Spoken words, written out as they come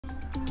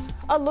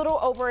A little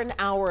over an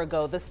hour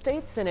ago, the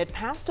state Senate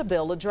passed a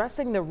bill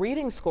addressing the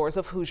reading scores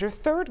of Hoosier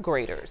third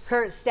graders.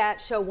 Current stats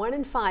show 1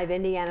 in 5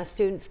 Indiana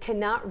students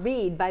cannot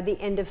read by the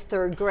end of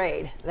third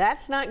grade.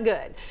 That's not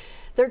good.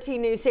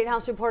 13 News State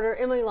House reporter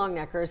Emily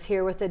Longnecker is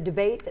here with the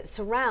debate that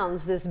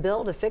surrounds this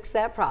bill to fix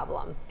that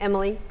problem.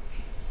 Emily.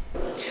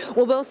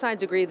 Well, both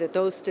sides agree that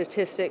those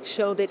statistics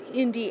show that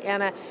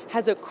Indiana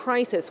has a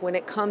crisis when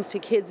it comes to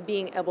kids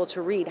being able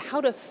to read.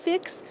 How to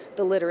fix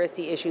the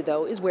literacy issue,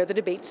 though, is where the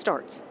debate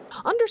starts.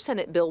 Under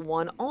Senate Bill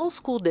 1, all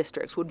school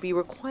districts would be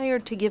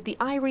required to give the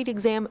iRead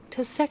exam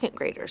to second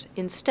graders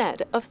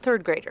instead of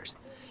third graders.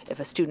 If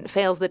a student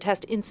fails the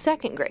test in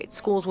second grade,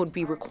 schools would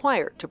be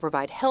required to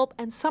provide help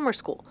and summer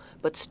school,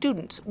 but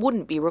students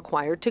wouldn't be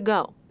required to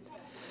go.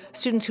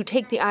 Students who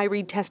take the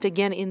iRead test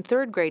again in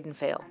third grade and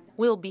fail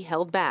will be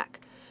held back.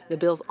 The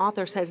bill's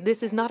author says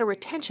this is not a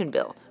retention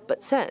bill,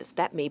 but says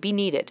that may be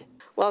needed.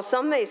 While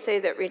some may say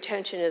that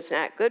retention is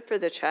not good for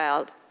the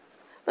child,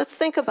 let's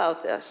think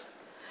about this.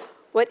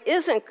 What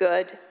isn't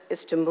good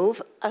is to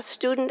move a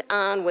student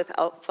on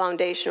without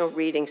foundational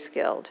reading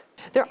skills.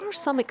 There are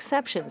some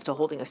exceptions to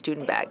holding a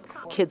student back.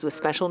 Kids with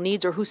special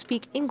needs or who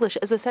speak English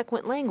as a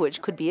second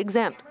language could be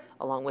exempt,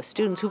 along with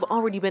students who've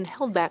already been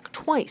held back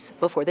twice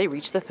before they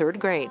reach the third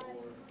grade.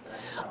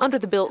 Under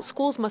the bill,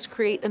 schools must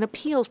create an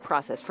appeals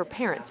process for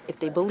parents if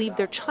they believe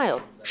their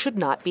child should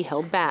not be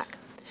held back.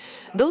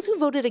 Those who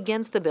voted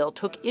against the bill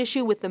took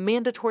issue with the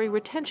mandatory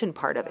retention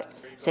part of it,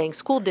 saying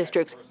school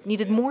districts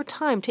needed more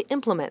time to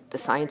implement the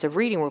science of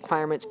reading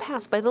requirements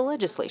passed by the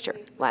legislature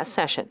last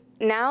session.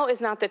 Now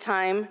is not the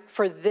time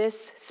for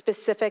this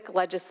specific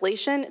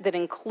legislation that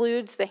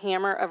includes the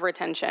hammer of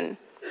retention.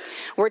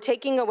 We're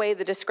taking away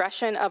the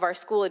discretion of our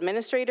school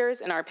administrators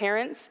and our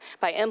parents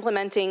by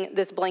implementing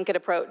this blanket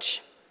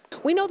approach.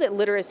 We know that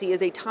literacy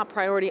is a top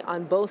priority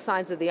on both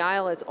sides of the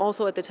aisle. It's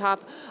also at the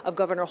top of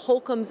Governor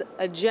Holcomb's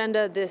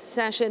agenda this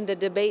session. The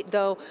debate,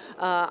 though,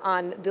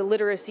 on the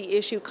literacy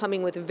issue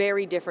coming with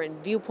very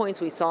different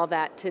viewpoints. We saw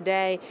that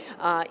today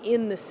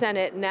in the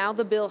Senate. Now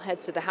the bill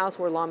heads to the House,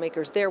 where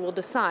lawmakers there will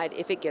decide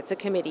if it gets a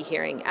committee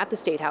hearing. At the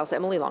State House,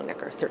 Emily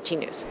Longnecker, 13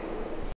 News.